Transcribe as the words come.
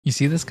You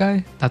see this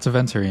guy? That's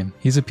Aventurine.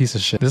 He's a piece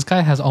of shit. This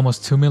guy has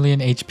almost 2 million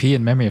HP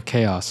and Memory of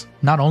Chaos.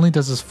 Not only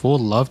does this fool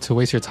love to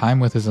waste your time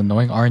with his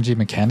annoying RNG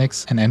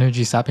mechanics and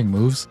energy sapping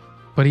moves,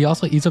 but he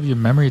also eats up your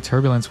memory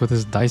turbulence with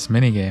his dice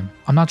minigame.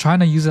 I'm not trying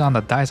to use it on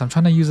the dice, I'm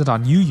trying to use it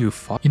on you, you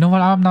fuck. You know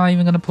what, I'm not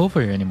even gonna pull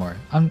for you anymore.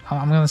 I'm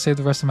gonna save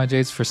the rest of my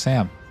Jades for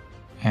Sam.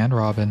 And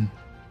Robin.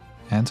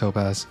 And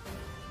Topaz.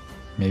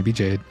 Maybe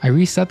Jade. I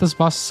reset this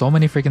boss so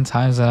many freaking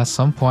times that at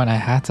some point I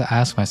had to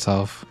ask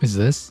myself, is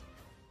this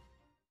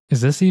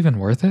even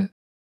worth it?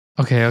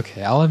 Okay,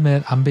 I'll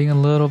admit I'm being a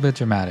little bit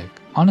dramatic.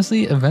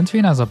 Honestly,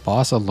 Aventurine as a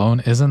boss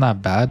alone isn't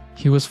that bad.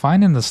 He was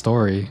fine in the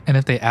story, and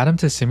if they add him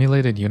to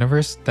Simulated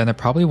Universe, then it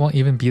probably won't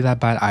even be that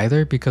bad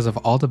either because of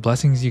all the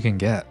blessings you can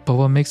get. But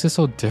what makes it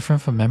so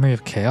different from Memory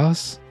of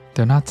Chaos?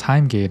 They're not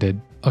time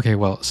gated. Okay,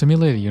 well,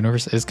 Simulated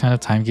Universe is kind of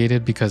time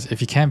gated because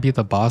if you can't beat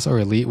the boss or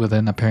elite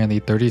within apparently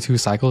 32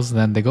 cycles,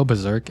 then they go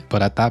berserk,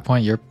 but at that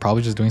point you're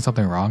probably just doing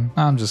something wrong.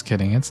 I'm just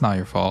kidding, it's not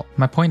your fault.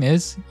 My point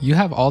is, you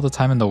have all the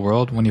time in the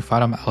world when you fight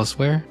them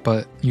elsewhere,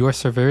 but you are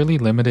severely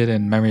limited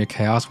in Memory of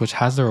Chaos, which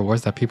has the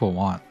rewards that people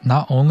want.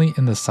 Not only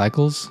in the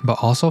cycles, but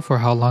also for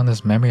how long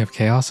this Memory of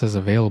Chaos is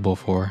available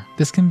for.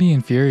 This can be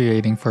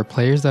infuriating for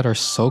players that are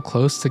so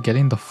close to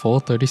getting the full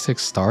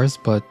 36 stars,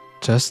 but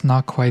just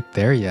not quite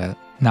there yet.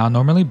 Now,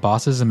 normally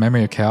bosses in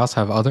Memory of Chaos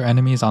have other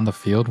enemies on the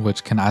field,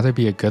 which can either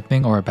be a good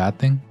thing or a bad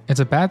thing. It's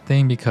a bad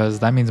thing because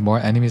that means more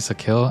enemies to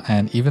kill,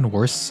 and even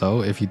worse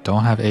so if you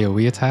don't have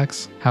AoE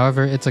attacks.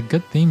 However, it's a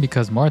good thing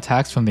because more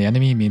attacks from the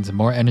enemy means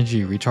more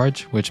energy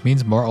recharge, which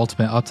means more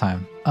ultimate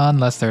uptime.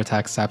 Unless their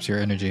attack saps your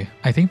energy.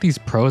 I think these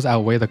pros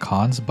outweigh the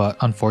cons, but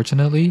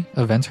unfortunately,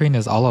 Aventurine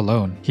is all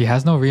alone. He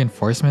has no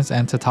reinforcements,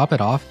 and to top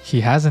it off,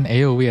 he has an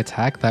AoE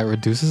attack that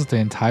reduces the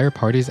entire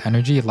party's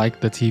energy like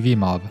the TV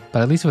mob.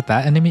 But at least with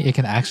that enemy, it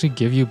can actually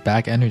give you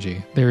back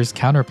energy. There is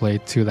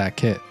counterplay to that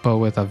kit, but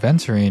with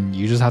Aventurine,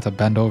 you just have to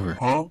bend over.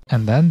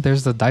 And then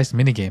there's the dice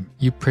minigame.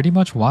 You pretty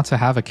much want to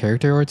have a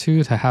character or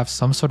two to have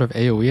some sort of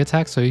AoE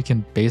attack so you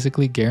can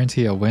basically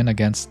guarantee a win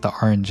against the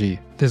RNG.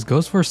 This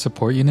goes for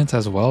support units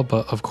as well,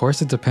 but of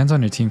course it depends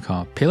on your team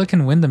comp. Pela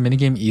can win the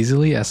minigame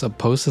easily as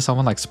opposed to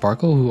someone like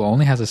Sparkle who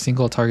only has a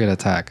single target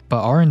attack,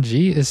 but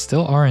RNG is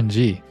still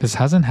RNG. This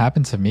hasn't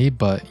happened to me,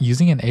 but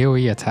using an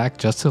AoE attack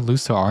just to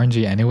lose to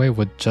RNG anyway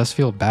would just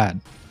feel bad.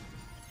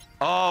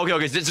 Oh,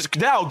 okay,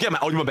 now I'll get my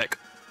ultimate back.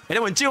 And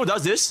then when Jill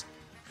does this,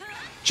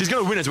 she's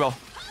gonna win as well.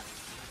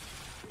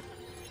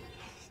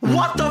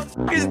 What the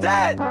f is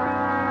that?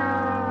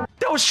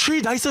 That was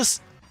 3 dices.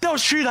 That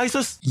was 3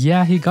 dices.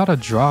 Yeah, he got a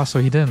draw so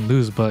he didn't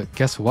lose, but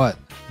guess what?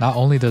 Not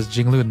only does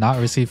Jinglu not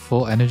receive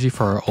full energy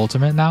for her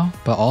ultimate now,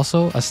 but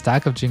also a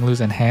stack of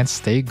Jinglu's enhanced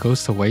state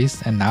goes to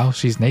waste and now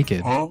she's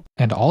naked.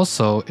 And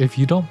also, if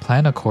you don't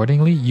plan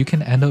accordingly, you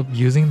can end up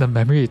using the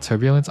memory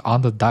turbulence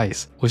on the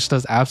dice, which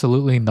does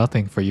absolutely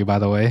nothing for you by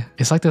the way.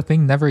 It's like the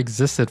thing never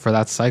existed for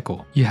that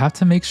cycle. You have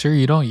to make sure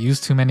you don't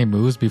use too many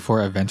moves before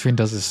Aventurine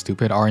does this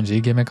stupid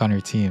RNG gimmick on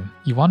your team.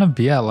 You want to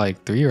be at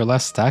like 3 or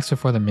less stacks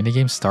before the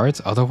minigame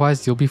starts,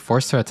 otherwise you'll be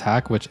forced to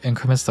attack, which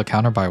increments the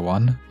counter by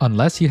 1.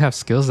 Unless you have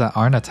skills that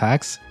aren't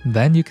attacks,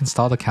 then you can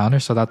stall the counter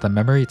so that the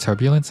memory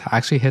turbulence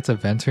actually hits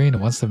Aventurine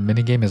once the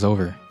minigame is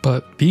over.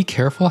 But be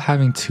careful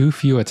having too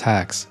few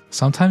attacks.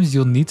 Sometimes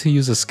you'll need to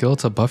use a skill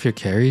to buff your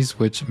carries,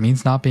 which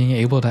means not being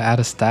able to add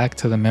a stack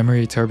to the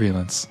memory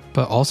turbulence.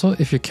 But also,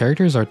 if your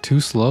characters are too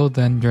slow,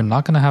 then you're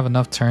not going to have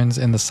enough turns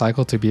in the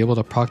cycle to be able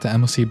to proc the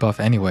MoC buff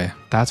anyway.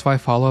 That's why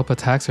follow-up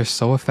attacks are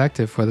so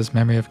effective for this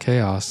Memory of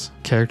Chaos.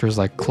 Characters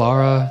like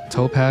Clara,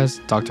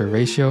 Topaz, Dr.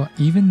 Ratio,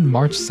 even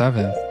March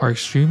 7th are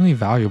extremely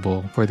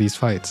valuable for these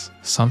fights.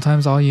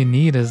 Sometimes all you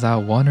need is that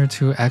 1 or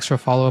 2 extra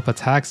follow-up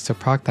attacks to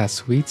proc that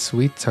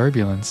sweet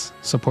turbulence.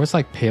 Supports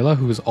like Pela,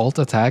 whose ult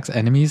attacks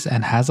enemies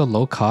and has a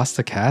low cost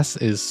to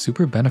cast, is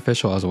super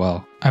beneficial as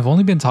well. I've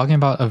only been talking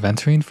about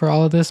Aventurine for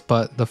all of this,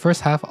 but the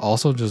first half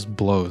also just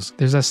blows.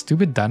 There's that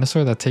stupid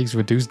dinosaur that takes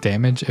reduced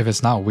damage if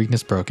it's not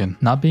weakness broken.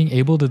 Not being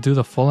able to do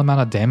the full amount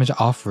of damage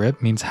off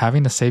rip means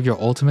having to save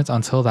your ultimates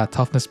until that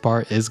toughness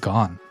bar is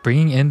gone.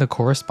 Bringing in the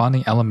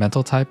corresponding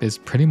elemental type is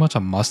pretty much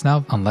a must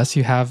now unless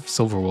you have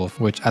Silverwolf,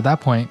 which at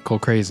that point go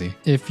crazy.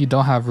 If you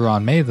don't have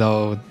Ruan Mei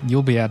though,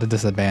 you'll be at a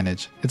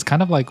disadvantage. It's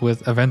kind of like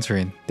with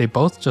Aventurine. They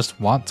both just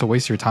want to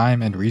waste your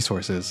time and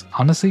resources.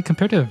 Honestly,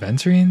 compared to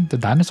Aventurine, the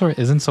dinosaur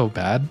isn't so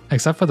bad,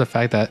 except for the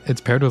fact that it's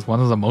paired with one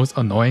of the most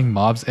annoying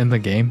mobs in the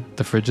game,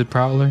 the Frigid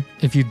Prowler.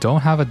 If you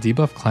don't have a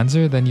debuff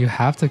cleanser, then you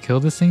have to kill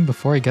this thing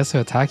before it gets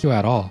to attack you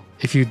at all.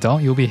 If you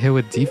don't, you'll be hit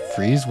with Deep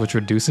Freeze, which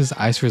reduces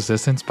ice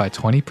resistance by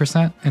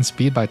 20% and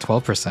speed by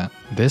 12%.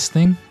 This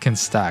thing can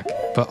stack,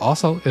 but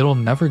also it'll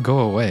never go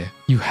away.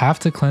 You have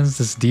to cleanse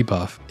this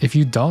debuff. If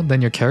you don't,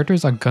 then your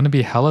characters are gonna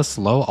be hella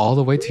slow all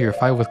the way to your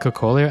fight with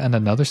Cocolia and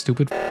another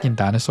stupid f***ing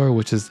dinosaur,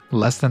 which is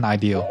less than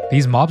ideal.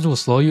 These mobs will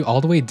slow you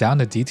all the way down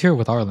to D tier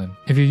with Arlen.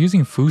 If you're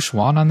using Fu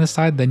Xuan on this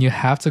side, then you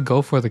have to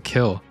go for the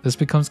kill. This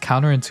becomes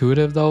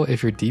counterintuitive though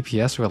if your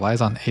DPS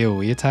relies on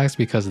AoE attacks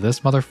because this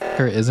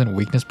motherfucker isn't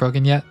weakness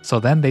broken yet, so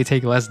then they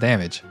take less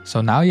damage.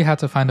 So now you have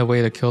to find a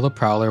way to kill the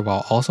Prowler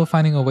while also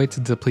finding a way to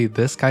deplete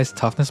this guy's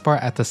toughness bar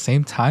at the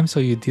same time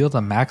so you deal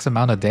the max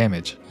amount of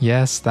damage.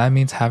 Yes, that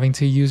means having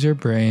to use your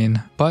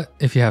brain, but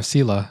if you have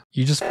Sela,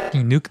 you just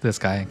fucking nuke this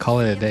guy and call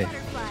it a day.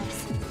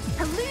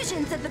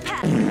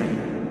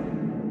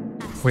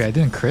 Wait, I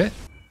didn't crit?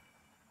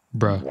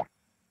 Bruh.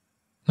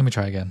 Let me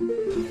try again.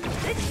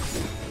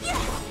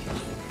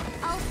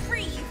 I'll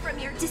free you from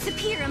your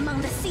disappear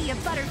among the sea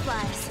of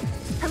butterflies.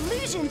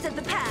 Illusions of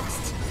the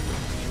past.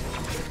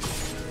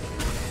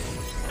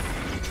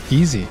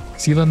 Easy.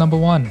 Sela number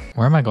 1.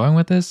 Where am I going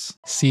with this?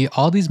 See,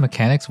 all these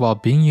mechanics while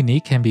being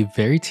unique can be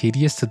very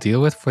tedious to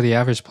deal with for the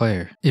average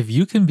player. If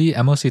you can beat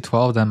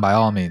MoC12 then by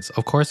all means,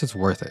 of course it's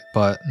worth it.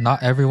 But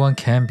not everyone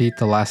can beat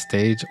the last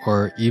stage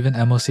or even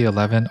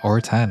MoC11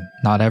 or 10.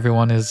 Not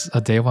everyone is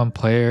a day 1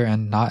 player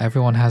and not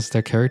everyone has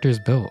their characters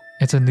built.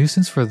 It's a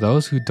nuisance for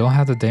those who don't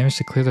have the damage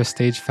to clear their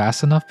stage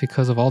fast enough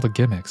because of all the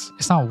gimmicks.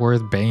 It's not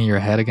worth banging your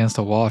head against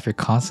a wall if you're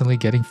constantly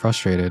getting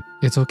frustrated.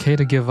 It's okay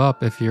to give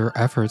up if your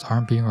efforts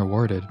aren't being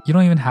rewarded. You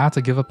don't even have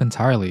to give up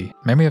entirely.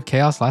 Memory of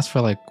Chaos lasts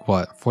for like,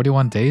 what,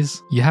 41 days?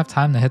 You have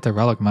time to hit the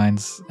relic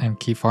mines and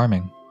keep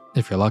farming,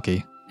 if you're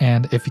lucky.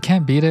 And if you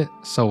can't beat it,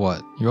 so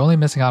what? You're only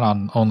missing out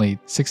on only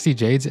 60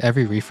 Jades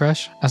every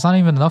refresh? That's not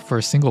even enough for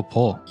a single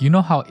pull. You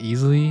know how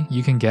easily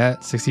you can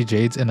get 60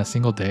 Jades in a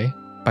single day?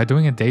 By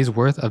doing a day's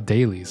worth of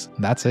dailies.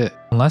 That's it.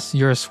 Unless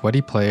you're a sweaty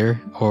player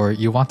or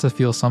you want to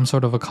feel some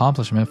sort of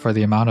accomplishment for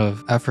the amount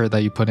of effort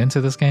that you put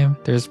into this game,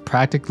 there's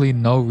practically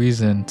no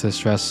reason to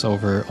stress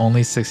over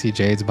only 60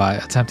 Jades by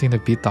attempting to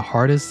beat the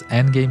hardest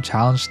endgame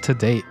challenge to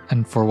date.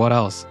 And for what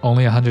else?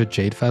 Only 100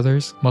 Jade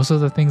Feathers? Most of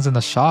the things in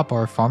the shop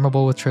are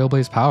farmable with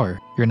Trailblaze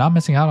power. You're not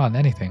missing out on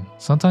anything.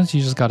 Sometimes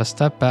you just gotta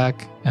step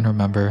back and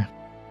remember,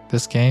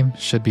 this game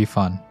should be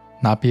fun,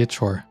 not be a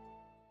chore.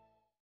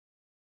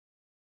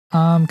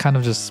 I'm kind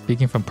of just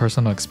speaking from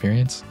personal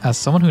experience. As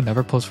someone who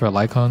never pulls for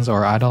Lycons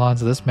or Eidolons,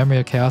 this Memory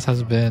of Chaos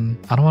has been,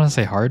 I don't want to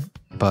say hard,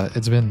 but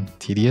it's been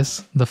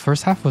tedious. The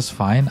first half was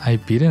fine, I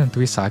beat it in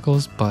 3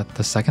 cycles, but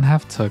the second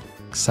half took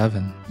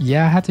 7.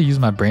 Yeah, I had to use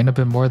my brain a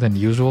bit more than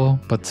usual,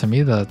 but to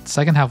me the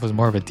second half was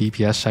more of a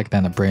DPS check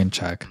than a brain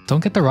check.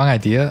 Don't get the wrong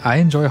idea, I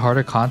enjoy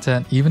harder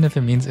content even if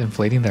it means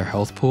inflating their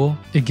health pool.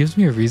 It gives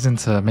me a reason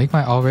to make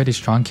my already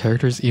strong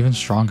characters even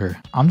stronger.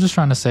 I'm just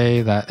trying to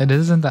say that it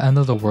isn't the end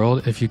of the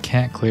world if you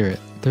can't clear it.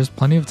 There's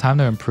plenty of time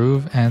to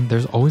improve and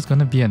there's always going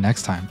to be a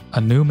next time. A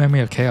new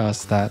Memory of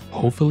Chaos that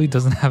hopefully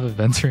doesn't have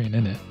Aventurine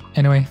in it.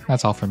 Anyway,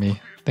 that's all for me.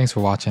 Thanks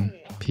for watching.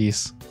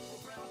 Peace.